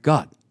a Greek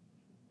god.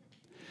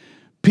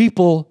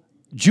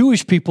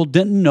 Jewish people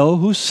didn't know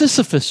who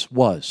Sisyphus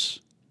was,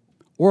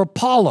 or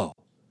Apollo,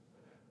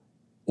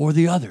 or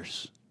the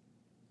others.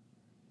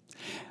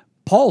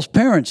 Paul's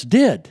parents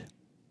did.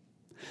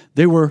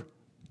 They were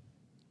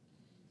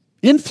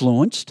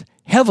influenced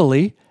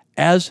heavily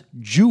as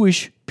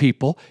Jewish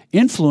people,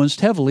 influenced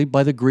heavily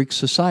by the Greek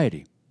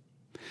society.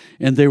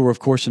 And they were, of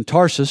course, in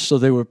Tarsus, so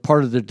they were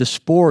part of the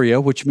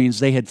diaspora, which means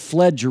they had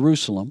fled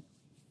Jerusalem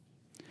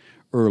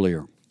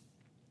earlier.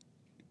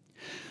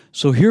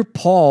 So here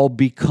Paul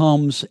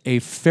becomes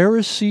a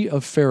Pharisee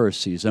of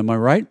Pharisees. Am I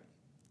right?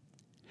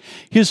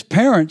 His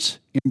parents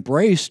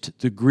embraced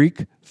the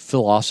Greek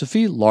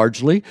philosophy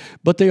largely,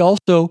 but they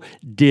also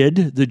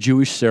did the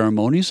Jewish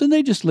ceremonies, and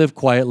they just lived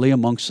quietly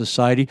amongst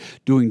society,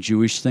 doing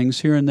Jewish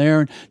things here and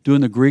there, and doing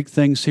the Greek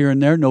things here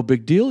and there. No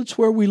big deal. It's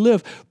where we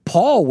live.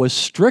 Paul was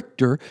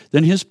stricter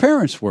than his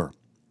parents were.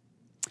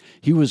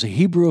 He was a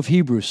Hebrew of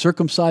Hebrews,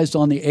 circumcised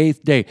on the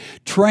 8th day,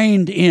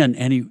 trained in,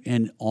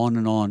 and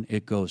on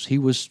it goes. He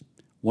was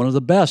one of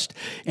the best,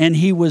 and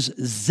he was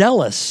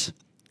zealous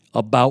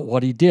about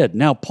what he did.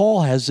 Now,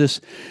 Paul has this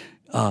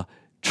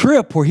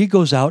trip where he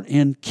goes out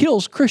and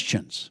kills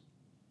Christians.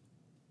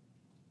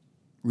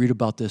 Read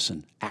about this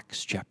in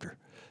Acts chapter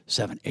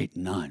 7, 8,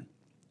 and 9.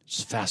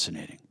 It's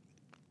fascinating.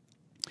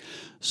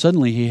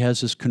 Suddenly, he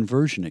has this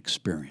conversion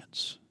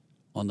experience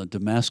on the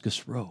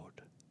Damascus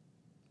Road.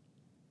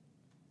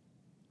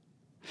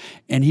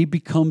 And he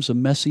becomes a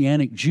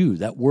Messianic Jew.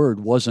 That word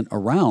wasn't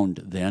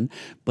around then,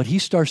 but he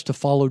starts to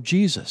follow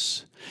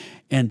Jesus.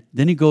 And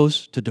then he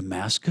goes to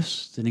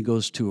Damascus, then he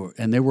goes to,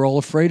 and they were all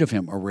afraid of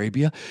him,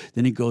 Arabia.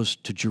 Then he goes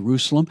to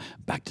Jerusalem,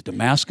 back to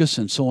Damascus,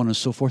 and so on and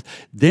so forth.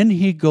 Then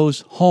he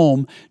goes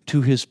home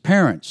to his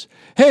parents.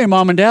 Hey,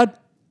 Mom and Dad,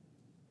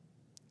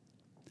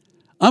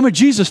 I'm a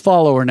Jesus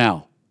follower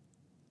now.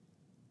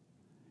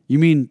 You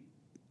mean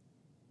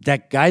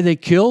that guy they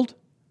killed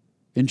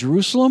in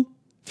Jerusalem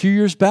a few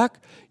years back?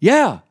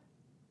 Yeah.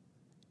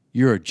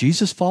 You're a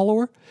Jesus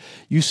follower?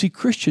 You see,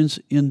 Christians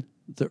in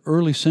the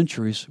early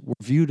centuries were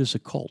viewed as a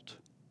cult.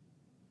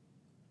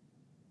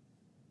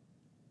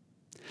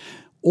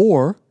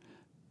 Or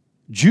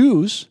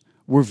Jews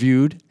were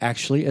viewed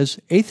actually as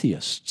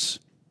atheists.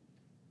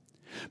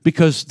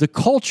 Because the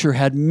culture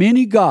had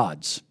many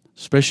gods,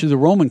 especially the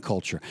Roman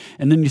culture.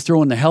 And then you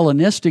throw in the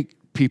Hellenistic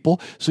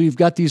people, so you've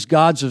got these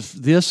gods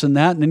of this and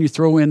that, and then you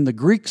throw in the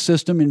Greek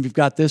system, and you've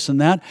got this and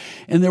that.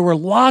 And there were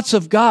lots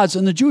of gods,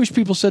 and the Jewish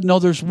people said, no,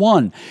 there's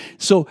one.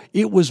 So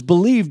it was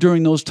believed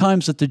during those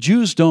times that the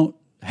Jews don't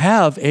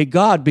have a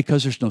God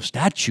because there's no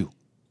statue.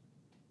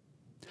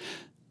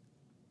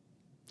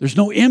 There's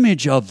no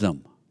image of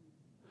them.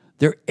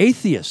 They're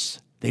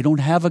atheists. They don't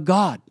have a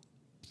God.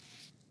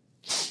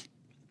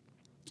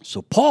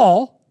 So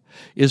Paul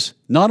is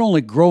not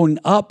only growing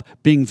up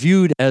being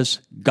viewed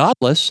as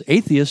godless,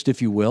 atheist, if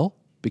you will,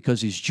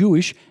 because he's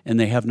Jewish and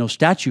they have no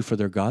statue for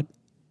their God.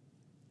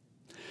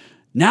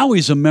 Now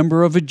he's a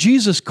member of a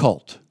Jesus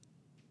cult.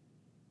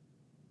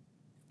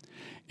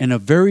 And a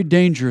very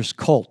dangerous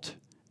cult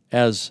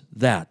as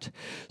that.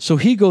 So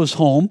he goes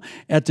home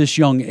at this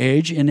young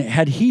age, and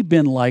had he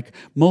been like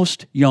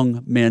most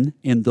young men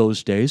in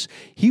those days,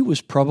 he was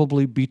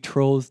probably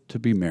betrothed to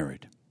be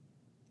married.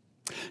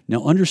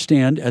 Now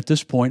understand, at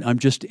this point, I'm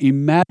just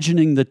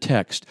imagining the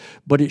text,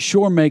 but it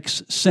sure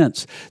makes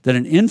sense that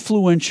an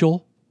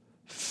influential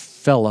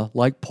fella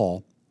like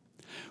Paul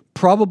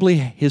probably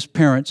his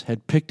parents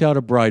had picked out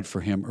a bride for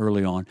him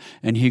early on,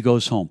 and he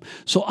goes home.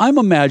 So I'm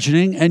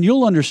imagining, and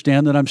you'll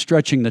understand that I'm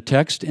stretching the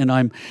text and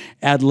I'm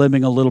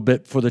ad-libbing a little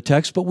bit for the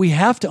text, but we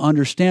have to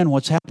understand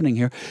what's happening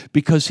here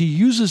because he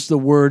uses the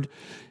word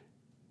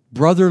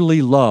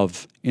brotherly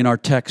love in our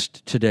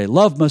text today.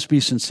 Love must be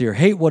sincere.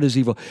 Hate what is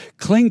evil.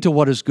 Cling to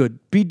what is good.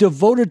 Be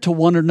devoted to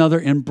one another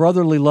in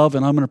brotherly love.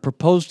 And I'm going to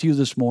propose to you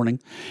this morning,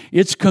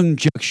 it's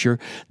conjecture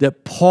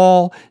that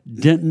Paul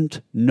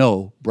didn't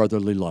know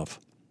brotherly love.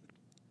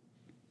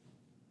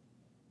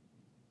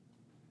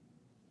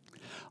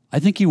 I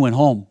think he went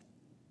home.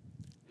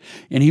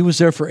 And he was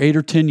there for 8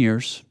 or 10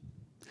 years.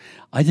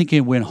 I think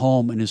he went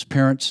home and his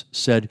parents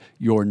said,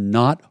 "You're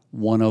not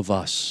one of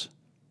us."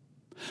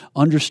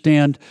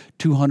 Understand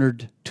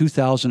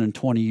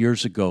 2,020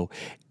 years ago,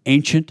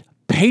 ancient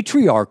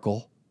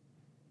patriarchal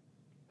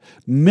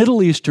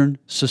Middle Eastern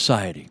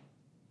society.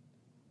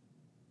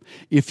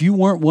 If you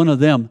weren't one of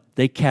them,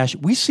 they cash.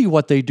 We see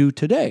what they do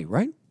today,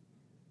 right?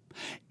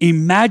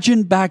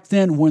 Imagine back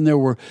then when there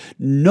were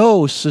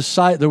no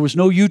society, there was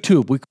no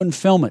YouTube. We couldn't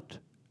film it.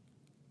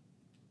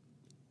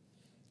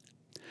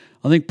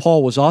 I think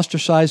Paul was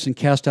ostracized and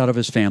cast out of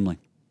his family.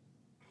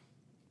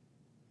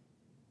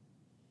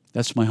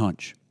 That's my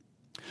hunch.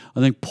 I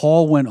think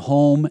Paul went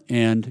home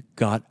and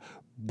got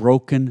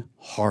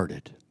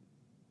broken-hearted.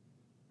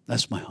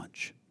 That's my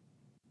hunch.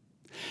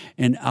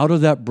 And out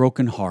of that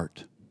broken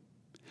heart,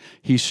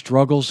 he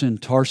struggles in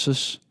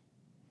Tarsus,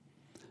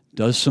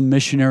 does some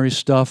missionary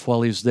stuff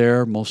while he's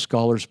there, most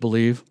scholars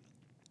believe.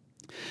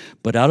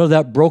 But out of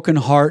that broken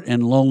heart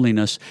and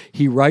loneliness,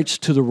 he writes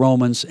to the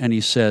Romans and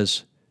he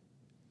says,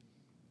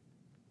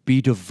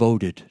 "Be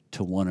devoted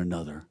to one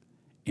another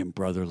in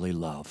brotherly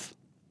love."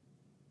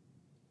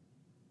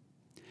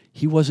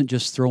 He wasn't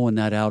just throwing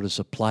that out as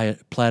a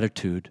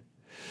platitude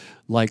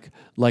like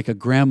a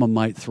grandma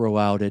might throw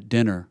out at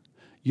dinner.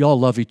 Y'all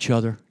love each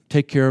other,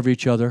 take care of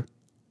each other.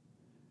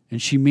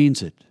 And she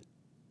means it.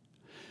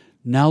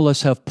 Now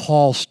let's have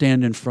Paul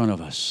stand in front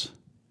of us,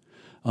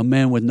 a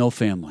man with no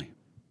family,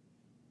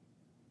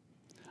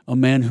 a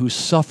man who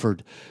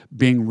suffered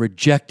being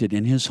rejected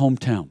in his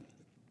hometown.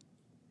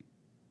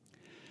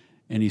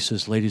 And he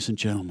says, "Ladies and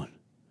gentlemen,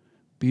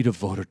 be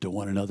devoted to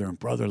one another in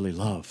brotherly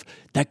love."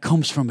 That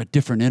comes from a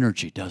different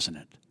energy, doesn't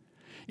it?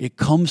 It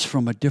comes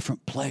from a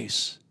different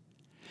place.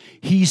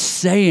 He's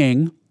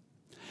saying,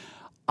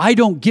 I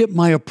don't get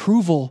my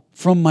approval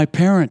from my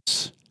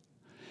parents.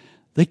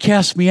 They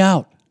cast me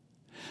out.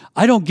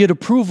 I don't get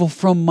approval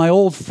from my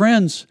old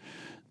friends,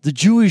 the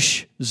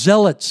Jewish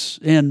zealots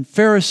and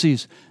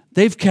Pharisees.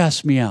 They've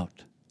cast me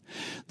out.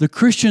 The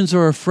Christians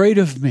are afraid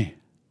of me.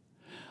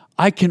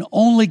 I can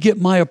only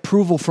get my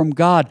approval from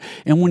God.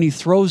 And when he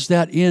throws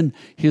that in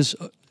his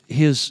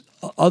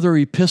other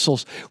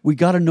epistles, we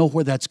got to know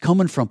where that's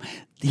coming from.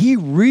 He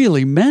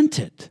really meant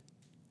it.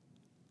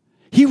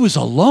 He was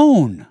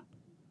alone.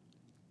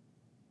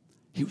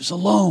 He was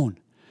alone.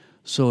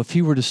 So if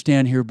he were to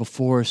stand here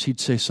before us, he'd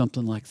say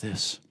something like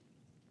this.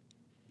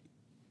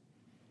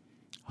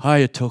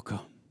 "Hi,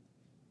 Atoka.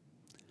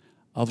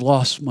 I've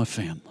lost my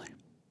family.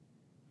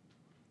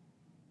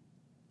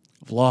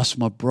 I've lost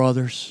my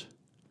brothers.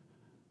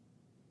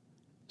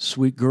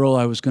 Sweet girl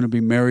I was going to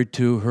be married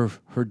to,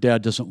 her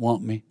dad doesn't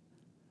want me.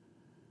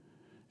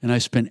 And I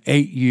spent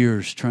 8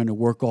 years trying to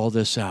work all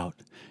this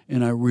out.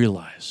 And I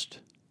realized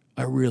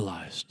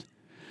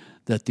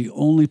that the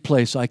only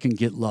place I can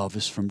get love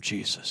is from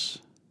Jesus.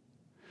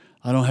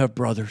 I don't have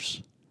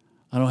brothers.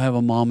 I don't have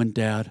a mom and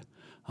dad.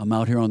 I'm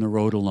out here on the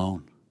road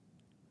alone.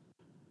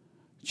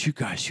 But you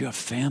guys, you have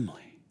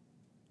family.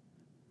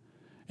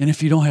 And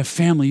if you don't have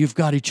family, you've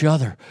got each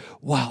other.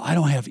 Wow, I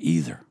don't have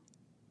either.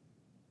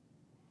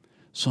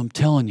 So I'm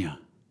telling you,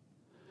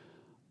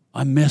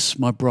 I miss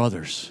my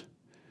brothers,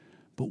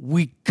 but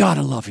we got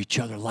to love each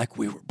other like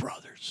we were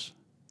brothers.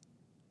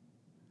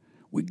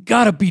 We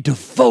got to be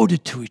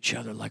devoted to each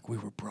other like we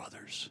were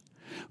brothers.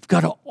 We've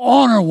got to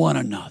honor one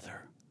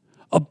another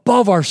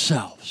above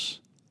ourselves.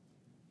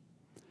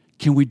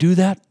 Can we do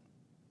that?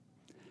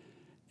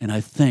 And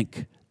I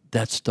think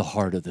that's the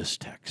heart of this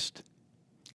text.